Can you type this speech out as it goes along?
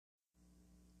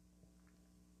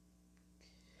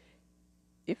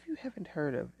If you haven't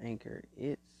heard of Anchor,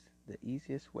 it's the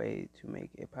easiest way to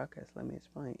make a podcast. Let me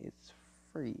explain. It's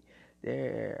free.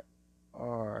 There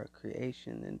are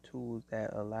creation and tools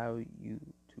that allow you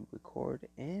to record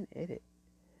and edit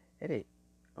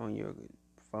on your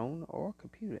phone or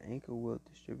computer. Anchor will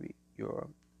distribute your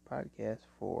podcast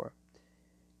for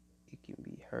it can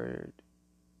be heard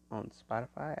on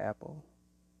Spotify, Apple,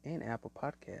 and Apple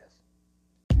Podcasts.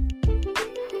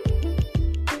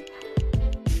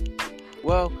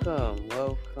 Welcome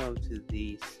to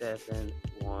the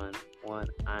 711.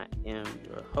 I am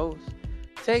your host.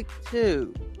 Take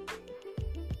two.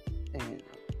 And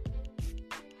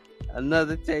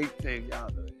another take two, y'all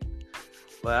know it.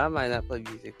 But I might not play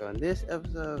music on this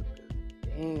episode.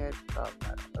 Dang, I thought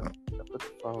I put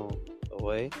the phone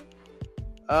away.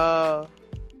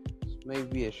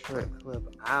 Maybe a short clip.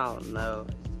 I don't know.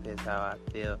 It depends how I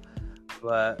feel.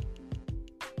 But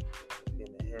I'm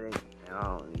getting a headache and I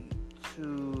don't need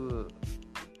too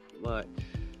much.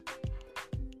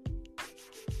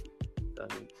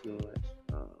 Don't need too much.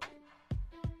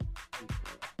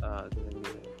 I'm getting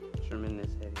a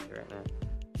tremendous headache right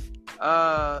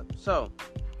now.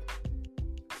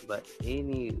 But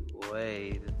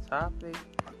anyway, the topic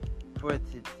for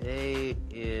today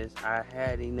is I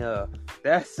had enough.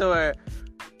 That's what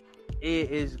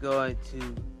it is going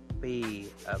to be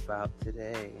about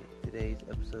today. Today's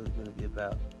episode is going to be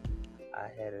about I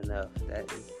had enough.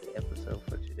 That is the episode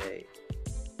for today.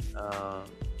 I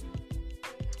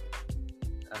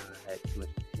had too much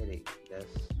headache. That's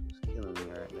what's killing me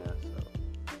right now.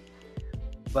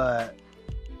 But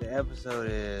the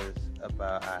episode is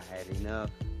about I had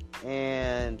enough,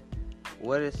 and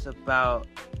what it's about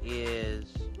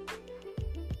is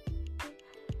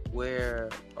where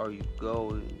are you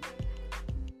going,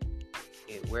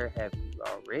 and where have you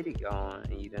already gone,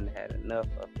 and you done had enough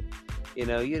of it. You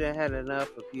know, you done had enough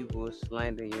of people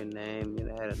slandering your name. You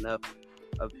done had enough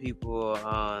of people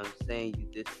saying you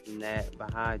this and that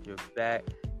behind your back.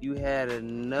 You had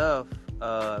enough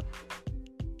of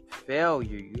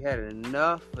failure. You had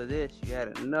enough of this. You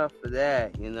had enough of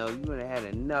that. You know, you done had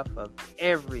enough of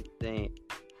everything.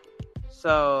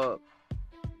 So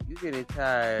you're getting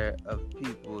tired of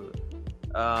people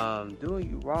doing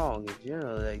you wrong in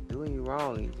general, like doing you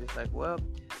wrong. It's just like, well,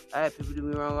 I had people do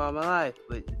me wrong all my life,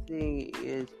 but the thing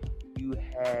is, you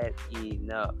had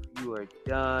enough. You are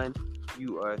done.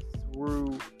 You are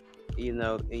through, you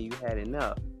know, and you had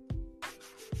enough.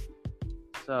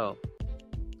 So,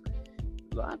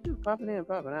 a lot of people popping in and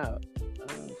popping out. I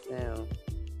don't understand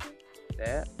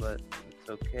that, but it's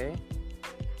okay.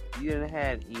 You done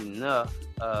had enough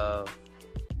of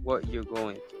what you're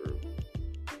going through.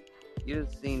 You done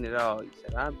seen it all. You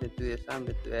said, I've been through this, I've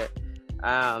been through that.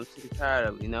 I'm sick and tired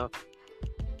of it, you know.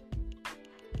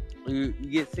 You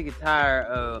get sick and tired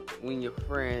of when your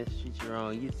friends treat you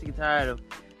wrong. You get sick and tired of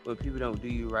when people don't do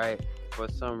you right for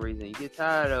some reason. You get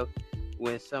tired of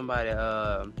when somebody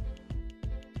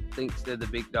thinks they're the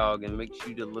big dog and makes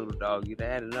you the little dog. You've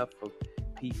had enough of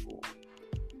people.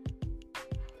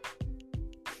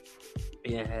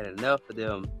 You had enough of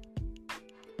them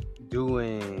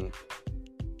doing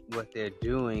what they're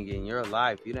doing in your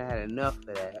life. You done had enough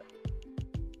of that.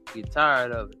 You're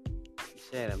tired of it. You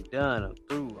said, I'm done, I'm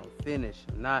through, I'm finished.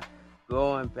 I'm not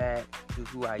going back to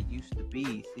who I used to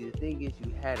be. See, the thing is,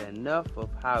 you had enough of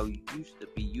how you used to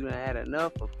be. You done had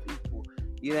enough of people.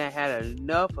 You done had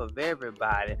enough of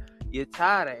everybody. You're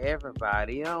tired of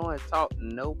everybody. You don't want to talk to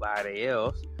nobody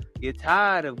else. You're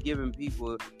tired of giving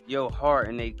people your heart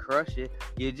and they crush it.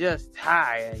 You're just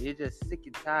tired. You're just sick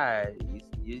and tired.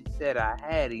 You said, I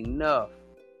had enough.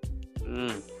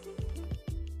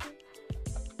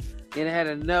 You done had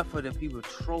enough of the people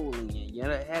trolling you. You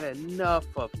done had enough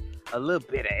of a little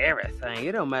bit of everything.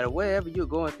 It don't matter whatever you're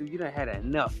going through. You done had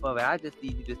enough of it. I just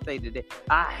need you to say today,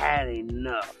 I had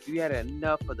enough. You had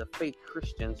enough of the fake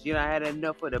Christians. You done had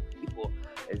enough of the people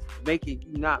that's making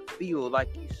you not feel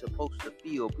like you're supposed to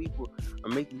feel. People are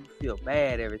making you feel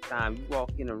bad every time you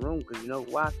walk in a room. Because you know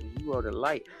why? Because you are the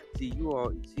light. You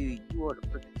are the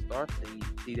freaking star seed.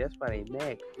 See, that's why they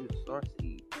mad. Because you're the star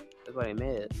seed. That's why they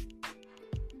mad.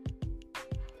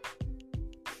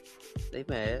 They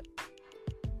mad.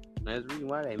 That's the reason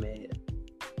why they mad.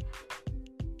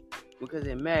 Because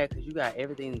they're mad because you got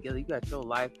everything together. You got your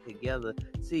life together.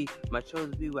 See, my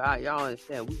chosen people out, y'all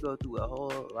understand, we go through a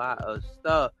whole lot of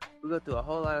stuff.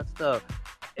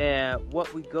 And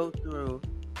what we go through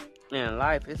in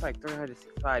life, it's like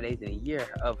 365 days in a year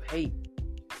of hate.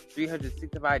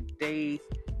 365 days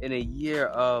in a year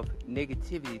of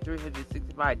negativity.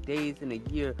 365 days in a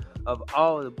year of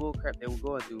all the bullcrap that we're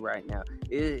going through right now.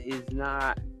 It is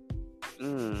not,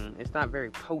 it's not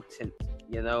very potent.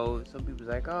 You know, some people's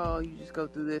like, oh, you just go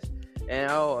through this, and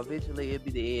oh, eventually it'll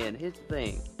be the end. Here's the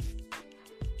thing: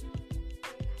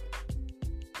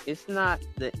 it's not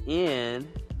the end.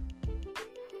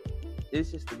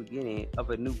 It's just the beginning of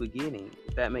a new beginning.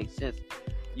 If that makes sense.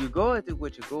 You're going through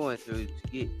what you're going through to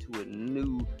get to a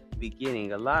new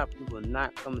beginning. A lot of people are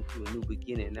not coming to a new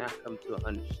beginning, not coming to an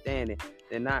understanding.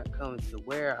 They're not coming to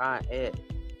where I'm at.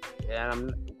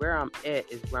 And where I'm at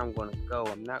is where I'm going to go.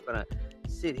 I'm not going to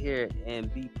sit here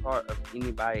and be part of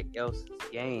anybody else's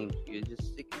games. You're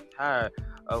just sick and tired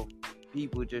of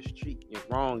people just treating you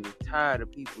wrong. You're tired of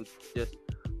people just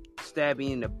stabbing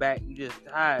you in the back. You're just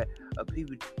tired of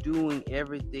people doing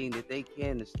everything that they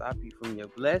can to stop you from your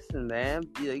blessing, man.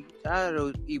 You're tired of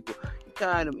those people. You're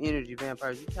tired of them energy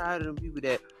vampires. You're tired of them people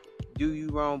that do you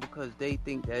wrong because they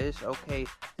think that it's okay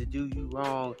to do you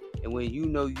wrong, and when you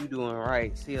know you're doing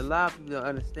right. See, a lot of people don't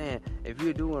understand. If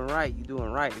you're doing right, you're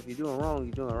doing right. If you're doing wrong,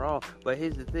 you're doing wrong. But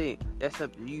here's the thing: that's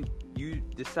up to you. You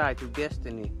decide your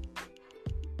destiny.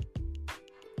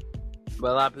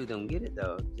 But a lot of people don't get it,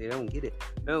 though. They don't get it.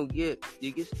 They don't get.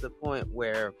 You get to the point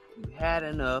where you had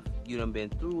enough. You done been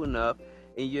through enough,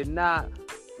 and you're not.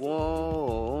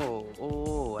 Whoa!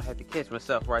 I had to catch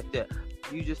myself right there.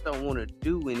 You just don't want to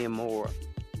do anymore.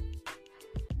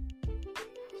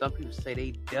 Some people say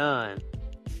they done.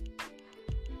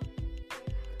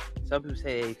 Some people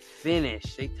say they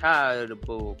finished. They tired of the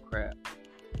bull crap.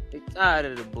 They tired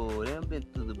of the bull. They done been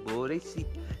through the bull. They see,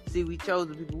 we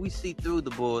chosen people. We see through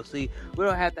the bull. See, we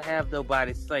don't have to have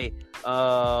nobody say,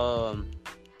 yeah,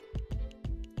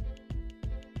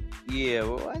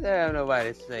 well, why don't have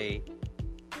nobody say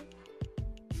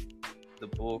the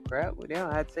bull crap? Well, they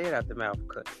don't have to say it out the mouth,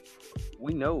 because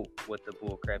we know what the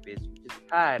bull crap is. You just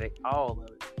tired of all of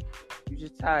it. You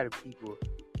just tired of people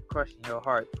crushing your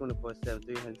heart 24/7,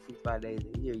 365 days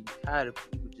a year. You tired of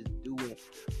people just doing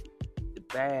the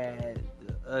bad,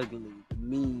 the ugly, the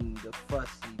mean, the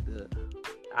fussy, the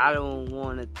I don't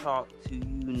want to talk to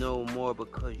you no more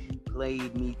because you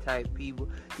played me type people.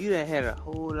 You done had a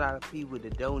whole lot of people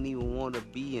that don't even want to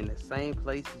be in the same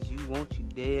place as you, want you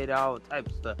dead, all type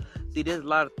of stuff. See, there's a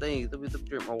lot of things. Let me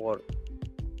drink my water.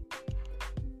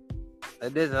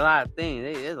 There's a lot of things.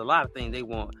 There's a lot of things they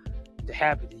want to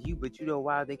happen to you, but you know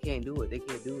why they can't do it? They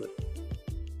can't do it.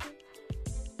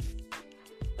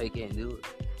 They can't do it.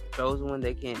 Chosen One,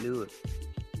 they can't do it.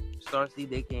 Starseed,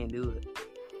 they can't do it.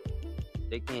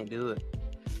 They can't do it.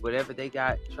 Whatever they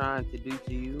got trying to do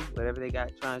to you, whatever they're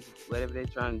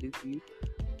trying to do to you,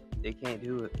 they can't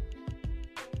do it.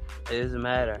 It doesn't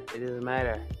matter. It doesn't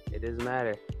matter. It doesn't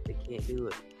matter. They can't do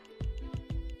it.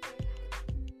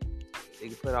 They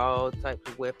can put all types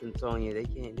of weapons on you. They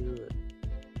can't do it.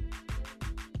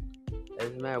 It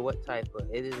doesn't matter what type of.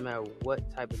 It doesn't matter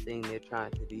what type of thing they're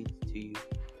trying to do to you.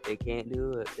 They can't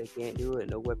do it. They can't do it.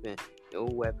 No weapon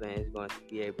is going to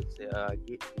be able to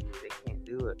get to you. They can't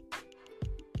do it.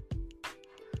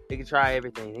 They can try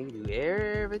everything. They can do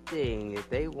everything if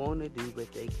they want to do,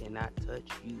 but they cannot touch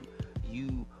you.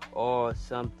 You are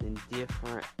something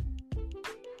different.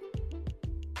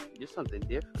 You're something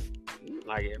different. You ain't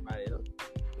like everybody else.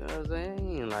 You know what I'm saying?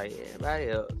 You ain't like everybody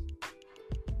else.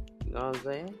 You know what I'm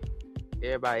saying?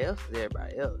 Everybody else is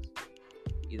everybody else.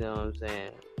 You know what I'm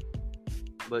saying?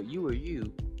 But you are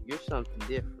you. You're something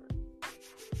different.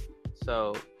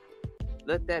 So,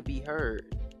 let that be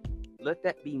heard. Let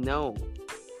that be known.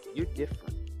 You're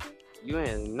different. You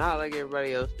ain't not like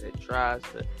everybody else that tries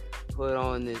to put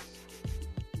on this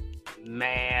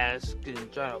mask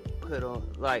and try to put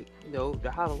on, like, you know,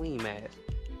 the Halloween mask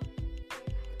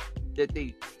that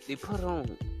they put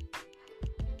on.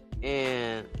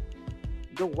 And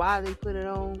you know why they put it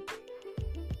on?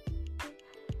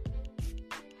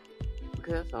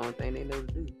 Because that's the only thing they know to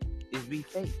do is be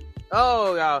fake.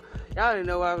 Oh, y'all didn't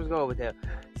know where I was going with that.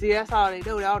 See, that's all they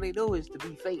know. All they know is to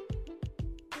be fake.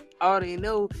 All they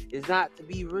know is not to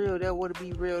be real. They don't want to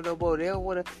be real no more. They don't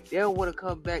want to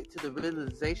come back to the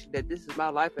realization that this is my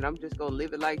life and I'm just gonna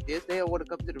live it like this. They don't want to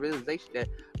come to the realization that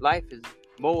life is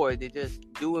more than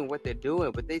just doing what they're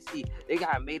doing. But they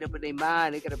got it made up in their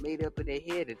mind. They got it made up in their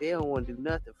head that they don't want to do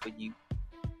nothing for you.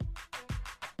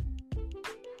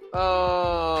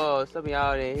 Oh, some of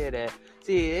y'all didn't hear that.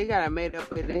 See, they got it made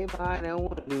up in their mind. They don't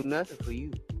want to do nothing for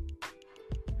you.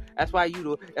 That's why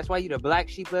you the black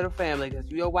sheep of the family. Because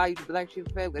you know why you the black sheep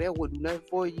of the family? They don't want to do nothing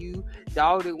for you.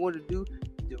 All they want to do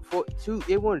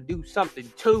they want to do something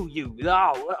to you.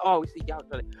 Oh, see y'all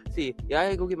trying to see. Y'all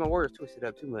ain't gonna get my words twisted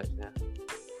up too much now.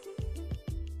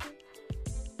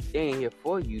 They ain't here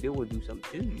for you. They want to do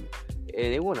something to you.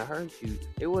 and they want to hurt you.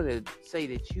 They want to say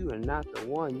that you are not the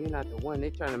one. You're not the one. They're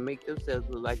trying to make themselves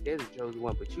look like they're the chosen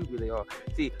one, but you really are.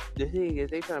 See, the thing is,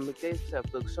 they trying to make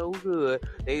themselves look so good.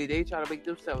 They try to make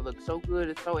themselves look so good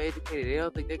and so educated. They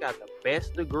don't think they got the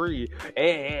best degree. And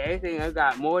they think they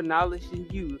got more knowledge than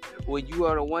you. When you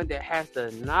are the one that has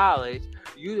the knowledge,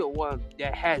 you the one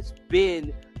that has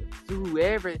been through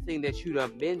everything that you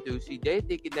done been through. See, they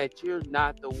thinking that you're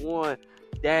not the one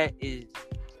that is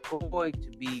going to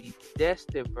be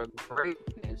destined for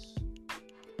greatness.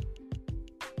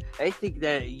 They think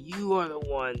that you are the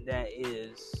one that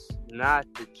is not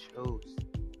the chosen,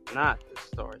 not the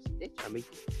stars. They try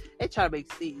to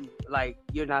make see like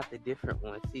you're not the different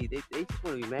one. See, they just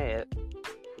want to be mad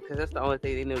because that's the only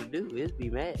thing they know to do is be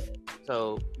mad.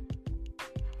 So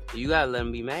you gotta let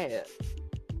them be mad.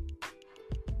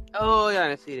 Oh, y'all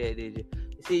didn't see that, did you?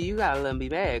 See, you gotta let them be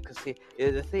mad, because see,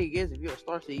 the thing is, if you're a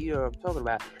star seed, you know what I'm talking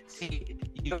about. See,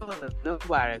 you don't let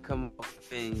nobody come up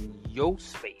in your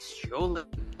space. You don't let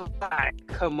nobody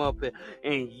come up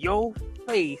in your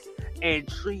face and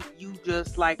treat you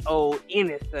just like,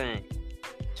 anything.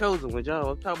 Chosen one, y'all.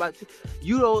 I'm talking about,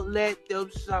 you don't let them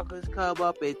suckers come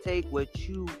up and take what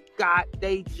you got.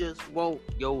 They just want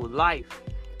your life.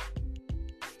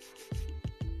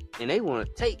 And they want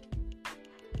to take it.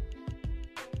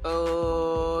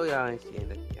 Oh, y'all ain't seeing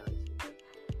that. They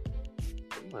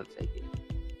want to take it.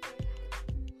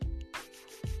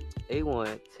 They want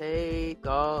to take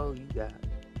all you got.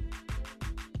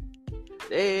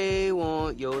 They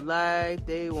want your life.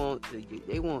 They want to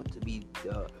be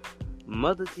the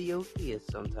mother to your kids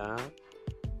sometimes.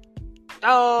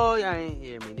 Oh, y'all ain't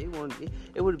hear me.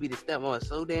 It would be the stepmother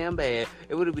so damn bad.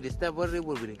 It would be the stepmother. It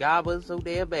would be the godmother so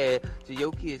damn bad to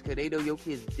your kids, because they know your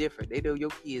kids is different. They know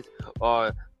your kids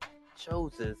are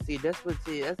chosen. See, that's the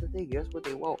thing. That's what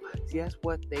they want. See, that's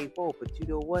what they want. But you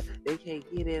know what? They can't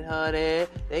get it, honey.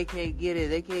 They can't get it.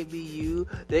 They can't be you.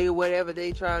 Whatever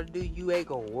they try to do, you ain't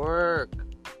gonna work.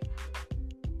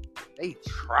 They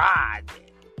tried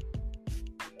it.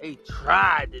 They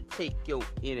tried to take your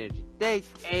energy. They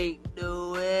can't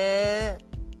do it.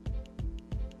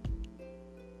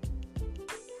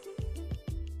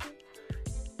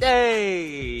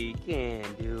 They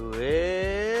can't do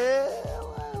it.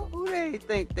 Well, who they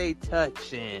think they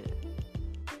touching?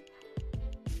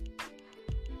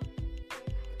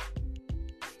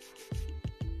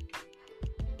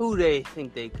 Who they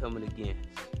think they coming against?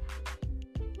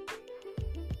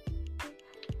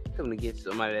 Coming against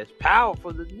somebody that's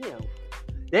powerful than them.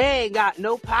 They ain't got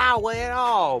no power at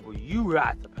all, but you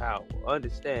got the power.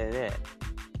 Understand that.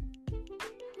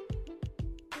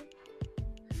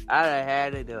 I done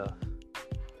had enough.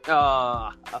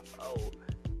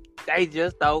 They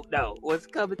just don't know what's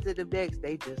coming to them next.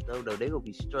 They just don't know. They gonna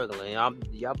be struggling.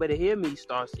 Y'all better hear me,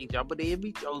 Star Seeds. Y'all better hear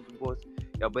me, Chosen Boys.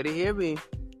 Y'all better hear me.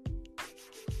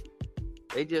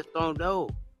 They just don't know.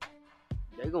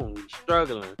 They gonna be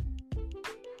struggling.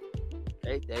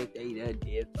 They think they done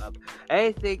did something.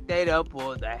 They think they done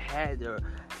pulled the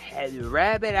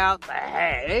rabbit out the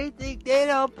hat. They think they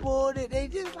done pulled it. They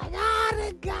just like,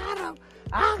 I got him.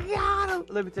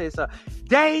 Let me tell you something.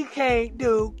 They can't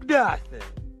do nothing.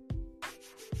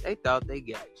 They thought they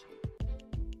got you.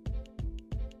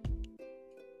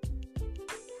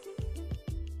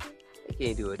 They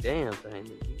can't do a damn thing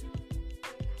to you.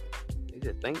 They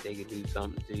just think they can do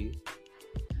something to you.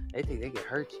 They think they can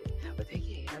hurt you, but they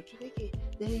can't hurt you.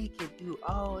 They can do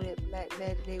all that black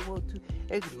magic they want to.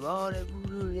 They can do all that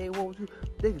voodoo they want to.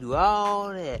 They can do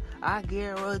all that. I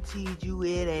guarantee you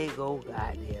it ain't gonna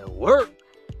goddamn work.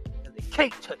 Cause they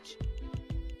can't touch you.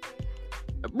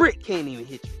 A brick can't even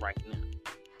hit you right now.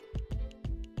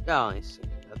 Y'all ain't saying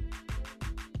nothing.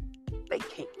 They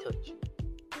can't touch you.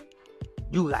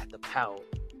 You got the power.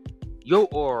 Your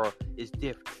aura is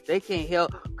different. They can't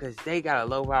help because they got a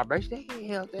low vibration. They can't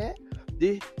help that.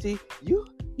 See, you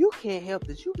can't help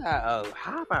that. You got a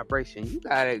high vibration. You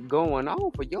got it going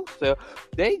on for yourself.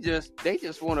 They just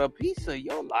want a piece of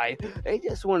your life. They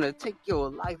just want to take your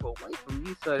life away from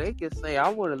you so they can say, I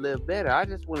want to live better. I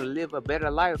just want to live a better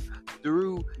life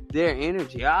through their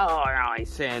energy. Oh, I ain't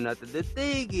saying nothing. The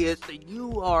thing is that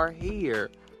you are here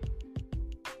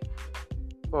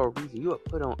for a reason. You are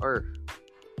put on earth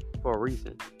for a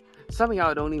reason. Some of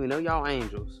y'all don't even know y'all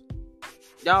angels.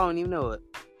 Y'all don't even know it.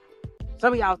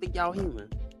 Some of y'all think y'all human.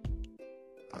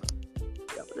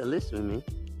 Y'all better listen to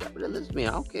me.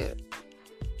 I don't care.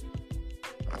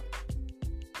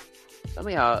 Some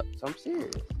of y'all, I'm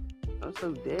serious. I'm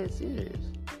so dead serious.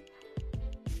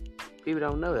 People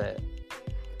don't know that.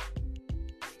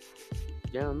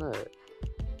 Y'all don't know that.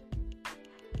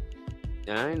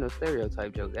 Now, I ain't no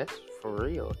stereotype joke. That's for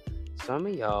real. Some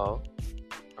of y'all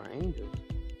are angels.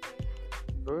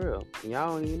 For real. And y'all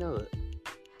don't even know it.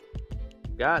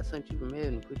 God sent you from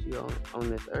heaven and put you on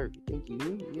this earth. You think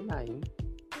you're not human.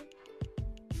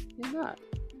 You're not.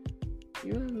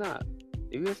 You're really not.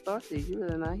 If you're a starseed, you're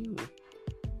really not human.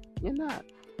 You're not.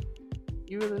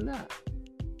 You're really not.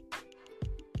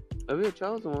 If you're a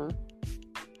chosen one,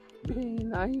 you're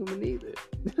not human either.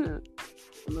 I don't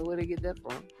know where they get that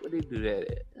from. Where they do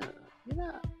that at? You're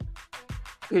not.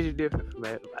 Because you're different from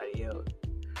everybody else.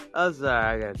 I'm sorry,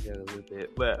 I gotta tell a little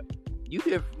bit. But you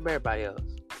different from everybody else.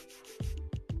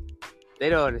 They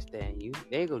don't understand you.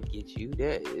 They ain't gonna get you.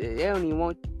 They don't even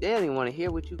want to hear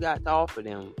what you got to offer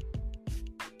them.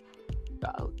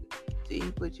 God, see,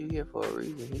 he put you here for a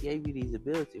reason. He gave you these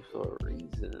abilities for a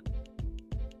reason.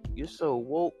 You're so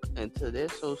woke until they're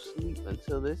so asleep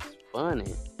until it's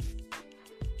funny.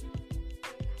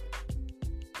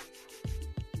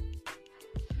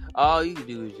 All you can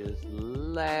do is just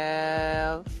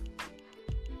laugh.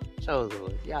 Chosen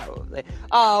ones, y'all like,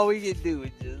 all we can do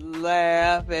is just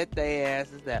laugh at their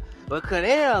asses down. Because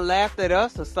they done laughed at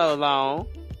us for so long.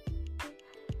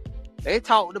 They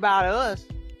talked about us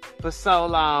for so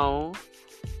long.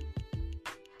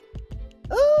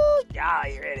 Ooh, y'all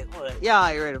ain't ready for it. Y'all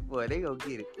ain't ready for it. They gonna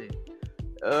get it too.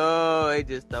 Oh, they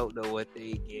just don't know what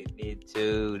they getting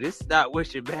into. This is not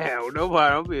wishing bad on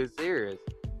nobody. I'm being serious.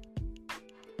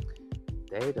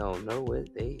 They don't know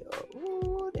what they are.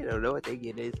 Ooh, they don't know what they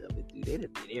get themselves into. They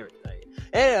done did everything.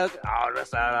 They done all the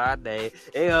side of our day.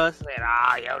 They done said,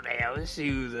 oh, your damn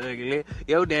shoes ugly.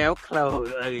 Your damn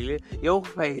clothes ugly. Your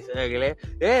face ugly.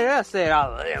 They done said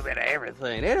a little bit of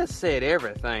everything. They done said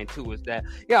everything to us that,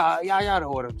 y'all know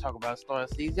what I'm talking about,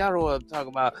 Starseeds. Y'all know what I'm talking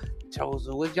about,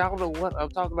 Chosen Ones. Y'all know what I'm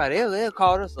talking about. They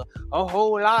called us a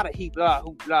whole lot of hoopla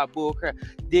bullcrap.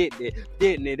 Didn't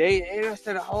it? They done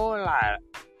said a whole lot.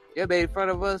 They made fun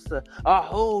of us our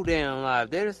whole damn life.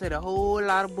 They done said a whole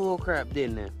lot of bull crap,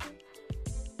 didn't they?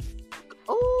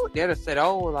 Oh, they done said a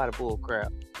whole lot of bull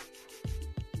crap.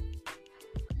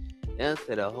 They done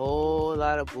said a whole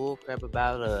lot of bull crap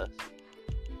about us.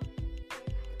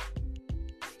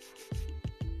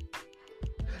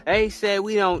 They said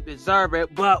we don't deserve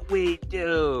it, but we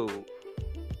do.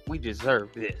 We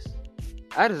deserve this.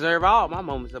 I deserve all my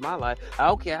moments of my life. I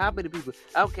don't care how many people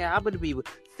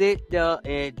sit there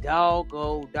and dog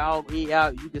me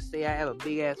out. You can say I have a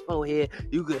big ass forehead.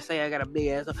 You can say I got a big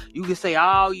ass. You can say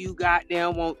all you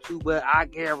goddamn want to, but I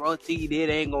guarantee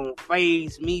that ain't gonna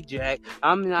faze me, Jack.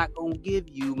 I'm not gonna give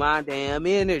you my damn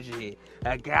energy.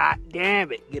 God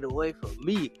damn it, get away from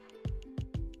me.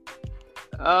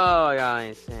 Oh, y'all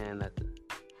ain't saying nothing.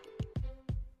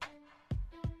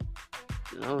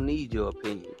 I don't need your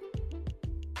opinion.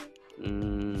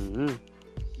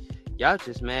 Y'all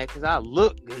just mad because I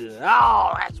look good.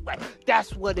 Oh,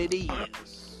 that's what it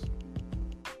is.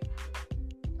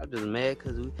 I'm just mad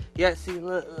because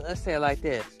let's say it like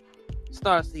this.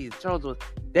 Starseeds, Chosen Ones,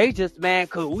 they just mad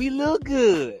because we look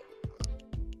good.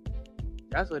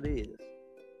 That's what it is.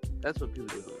 That's what people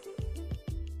do.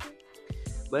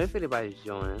 But if anybody's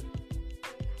joining,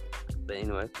 but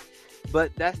anyway,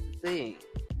 but that's the thing.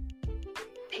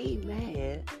 They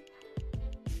mad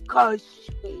because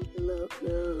we look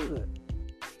good.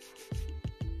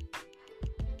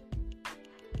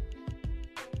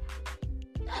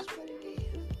 That's what it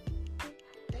is.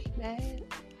 They mad.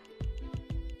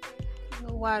 You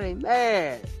know why they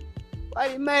mad? Why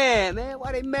they mad, man?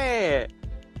 Why they mad?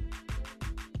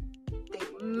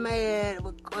 They mad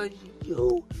because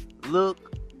you look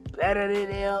better than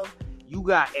them. You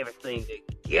got everything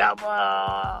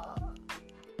together.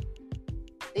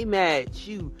 They mad at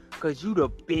you because you the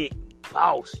big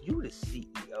boss. You the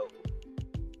CEO.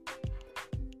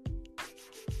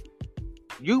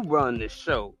 You run the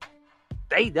show.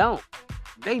 They don't.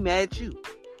 They mad at you.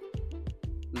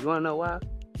 You want to know why?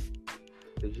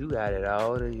 Because you got it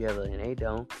all together and they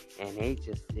don't. And they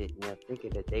just sitting there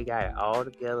thinking that they got it all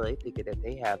together. They thinking that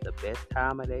they have the best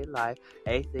time of their life.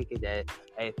 They thinking that,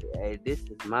 hey, this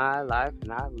is my life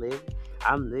and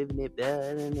I'm living it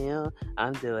better than them.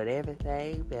 I'm doing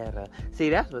everything better. See,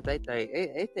 that's what they think.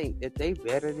 They think that they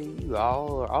better than you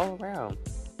all around.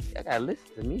 You gotta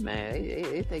listen to me, man.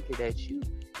 They thinking that you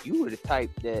were the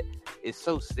type that is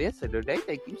so sensitive. They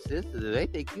think you sensitive. They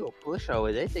think you a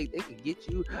pushover. They think they can get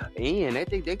you in. They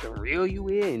think they can reel you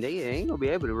in. They ain't gonna be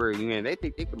able to reel you in. They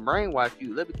think they can brainwash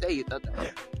you. Let me tell you something.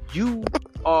 You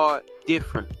are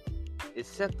different.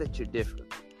 Except that you're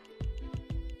different.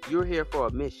 You're here for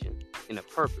a mission and a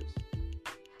purpose.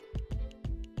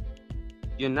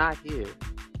 You're not here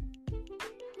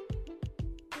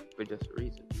for just a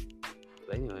reason.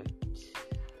 But anyway,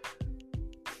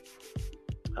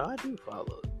 I do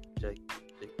follow Jake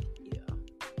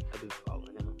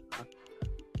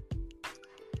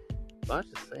I'm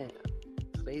just saying,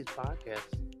 today's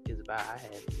podcast is about I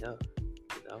had enough,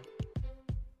 you know?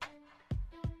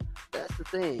 That's the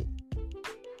thing.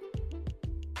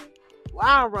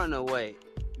 Why run away?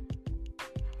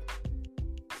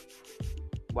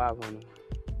 Why run away?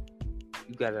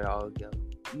 You got it all together.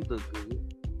 You look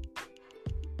good.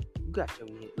 You got your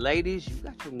nails. Ladies, you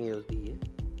got your nails did.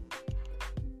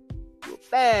 You a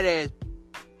badass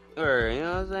girl, you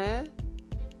know what I'm saying?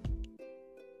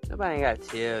 Nobody ain't gotta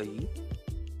tell you.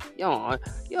 You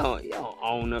don't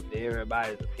own up to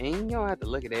everybody's opinion. You don't have to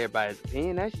look at everybody's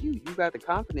opinion. That's you. You got the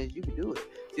confidence. You can do it.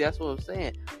 See, that's what I'm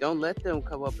saying. Don't let them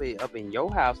come up in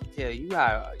your house and tell you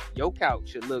how your couch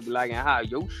should look like and how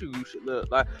your shoes should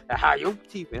look like and how your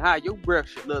teeth and how your breath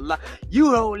should look like.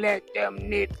 You don't let them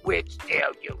nitwits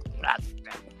tell you nothing.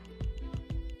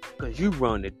 Because you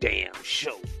run the damn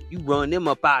show. You run them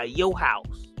up out of your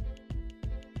house.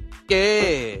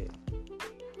 Yeah.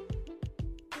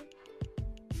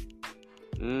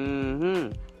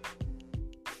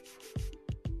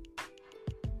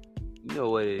 You know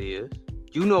what it is.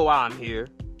 You know why I'm here.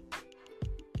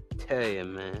 Tell you,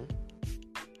 man.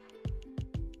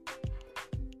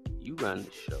 You run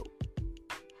the show.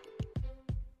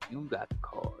 You got the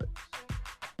cards.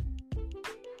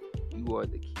 You are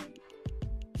the key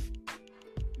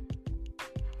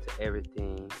to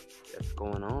everything that's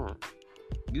going on.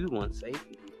 You the one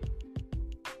safety.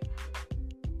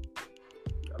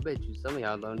 I bet you some of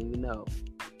y'all don't even know.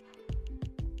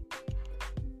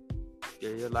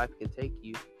 Your life can take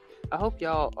you. I hope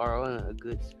y'all are on a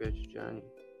good spiritual journey.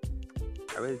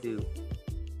 I really do.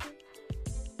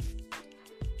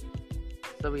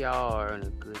 Some of y'all are on a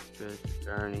good spiritual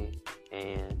journey,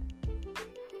 and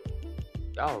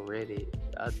y'all ready.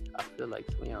 I feel like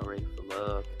some of y'all ready for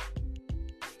love.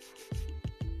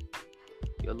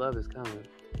 Your love is coming.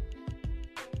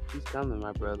 She's coming,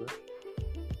 my brother.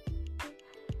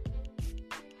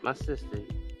 My sister,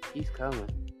 he's coming.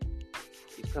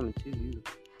 He's coming to you.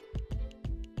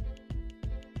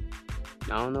 I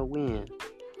don't know when.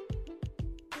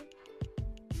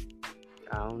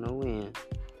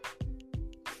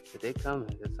 But they're coming.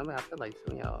 I feel like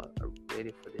some of y'all are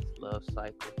ready for this love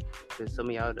cycle. Because some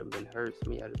of y'all have been hurt.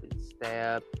 Some of y'all have been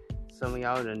stabbed. Some of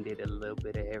y'all done did a little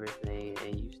bit of everything.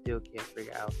 And you still can't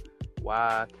figure out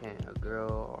why can't a girl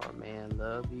or a man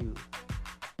love you.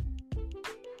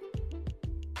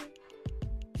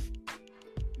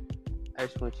 I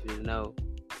just want you to know.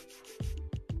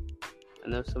 I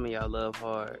know some of y'all love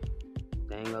hard.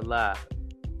 I ain't gonna lie.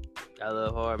 I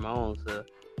love hard my own self.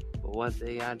 But one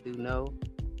thing I do know,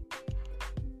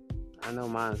 I know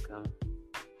mine's coming.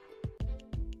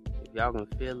 If y'all can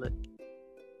feel it,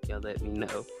 y'all let me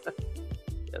know.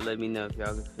 Y'all let me know if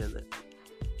y'all can feel it.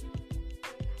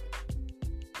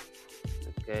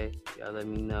 Okay? Y'all let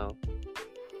me know.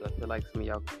 I feel like some of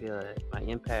y'all can feel it. My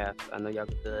empaths, I know y'all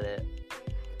can feel that.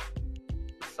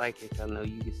 Psychics, I know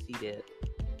you can see that.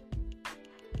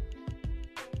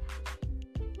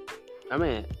 I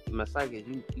mean, my psychics,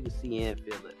 you can see and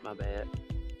feel it. My bad.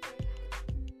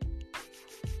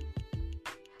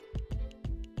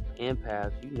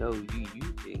 Empaths, you know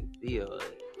you can feel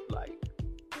it. Like,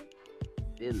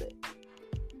 feel it.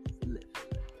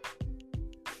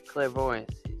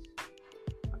 Clairvoyances.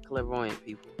 My clairvoyant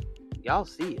people. Y'all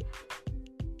see it.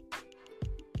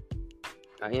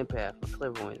 My empath, my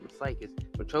clairvoyant, my psychics,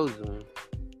 my chosen one.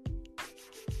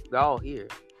 We all here.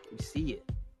 We see it.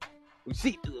 We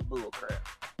see through the bull crap.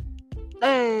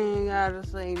 They ain't gotta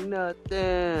say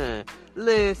nothing.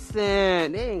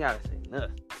 Listen, they ain't gotta say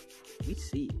nothing. We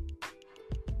see it.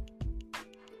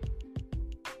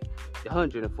 The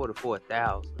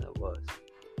 144,000 of us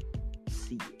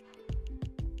see it.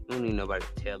 We don't need nobody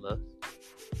to tell us.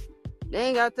 They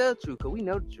ain't gotta tell the truth, because we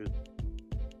know the truth.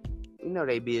 We know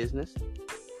they business.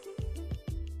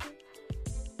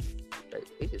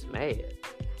 They just mad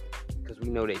because we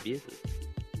know their business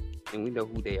and we know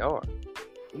who they are.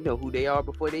 We know who they are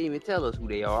before they even tell us who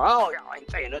they are. Oh, y'all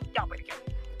ain't saying nothing. Y'all better get.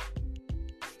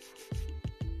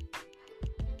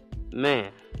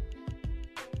 Man.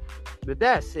 But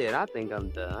that said, I think I'm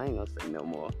done. I ain't gonna say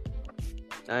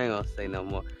no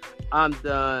more. I'm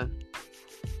done.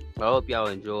 I hope y'all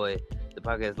enjoyed the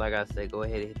podcast. Like I said, go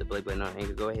ahead and hit the play button on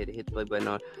Anchor. Go ahead and hit the play button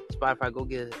on Spotify. Go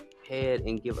get ahead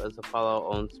and give us a follow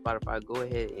on Spotify. Go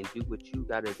ahead and do what you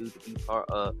gotta do to be part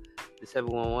of the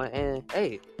 711. And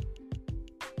hey,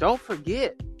 don't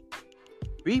forget,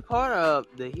 be part of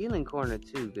the Healing Corner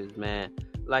too, because man,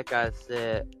 like I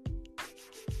said,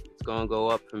 it's gonna go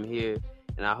up from here.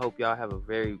 And I hope y'all have a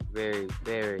very, very,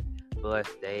 very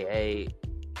blessed day. Hey,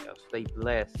 y'all stay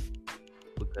blessed,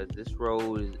 because this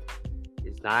road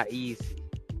is not easy.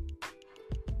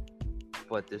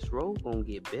 But this road gonna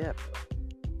get better.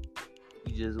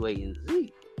 You just wait and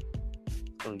see.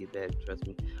 It's gonna get better, trust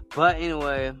me. But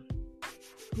anyway,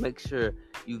 make sure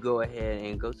you go ahead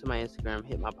and go to my Instagram,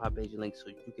 hit my pop page link so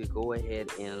you can go ahead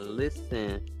and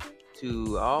listen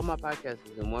to all my podcasts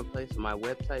in one place on my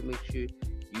website. Make sure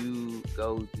you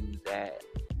go do that.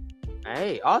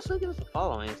 Hey, also give us a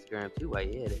follow on Instagram too while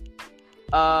you hit it.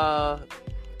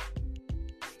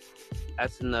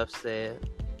 That's enough said.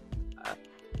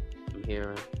 I'm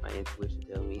hearing my intuition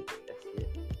tell me that's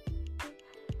it.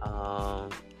 I'm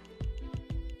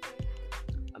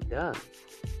done.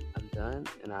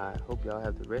 And I hope y'all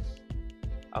have the rest.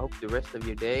 I hope the rest of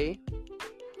your day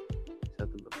is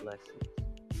nothing but blessings.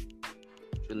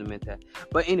 Truly meant that.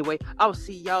 But anyway, I'll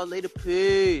see y'all later.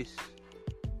 Peace.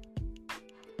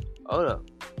 Hold up.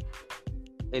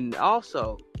 And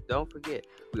also, don't forget,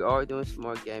 we are doing some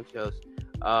more game shows.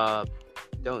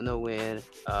 Don't know when.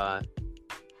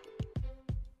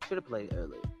 Should have played it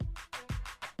earlier.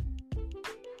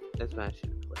 That's why I should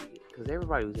have played it. Because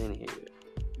everybody was in here.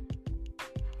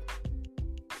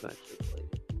 I should have played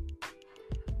it.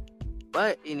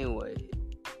 But anyway,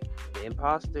 the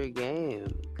Imposter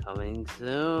game coming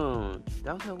soon.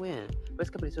 Don't know when, but it's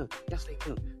coming soon. Y'all stay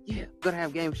tuned. Yeah, we're gonna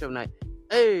have game show night.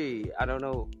 Hey, I don't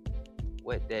know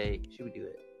what day should we do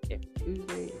it. Every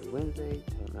Tuesday or Wednesday?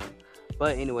 I don't know.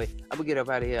 But anyway, I'm gonna get up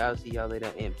out of here. I'll see y'all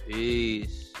later. And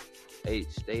peace. Hey,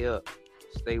 stay up.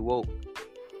 Stay woke.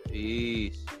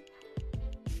 Peace.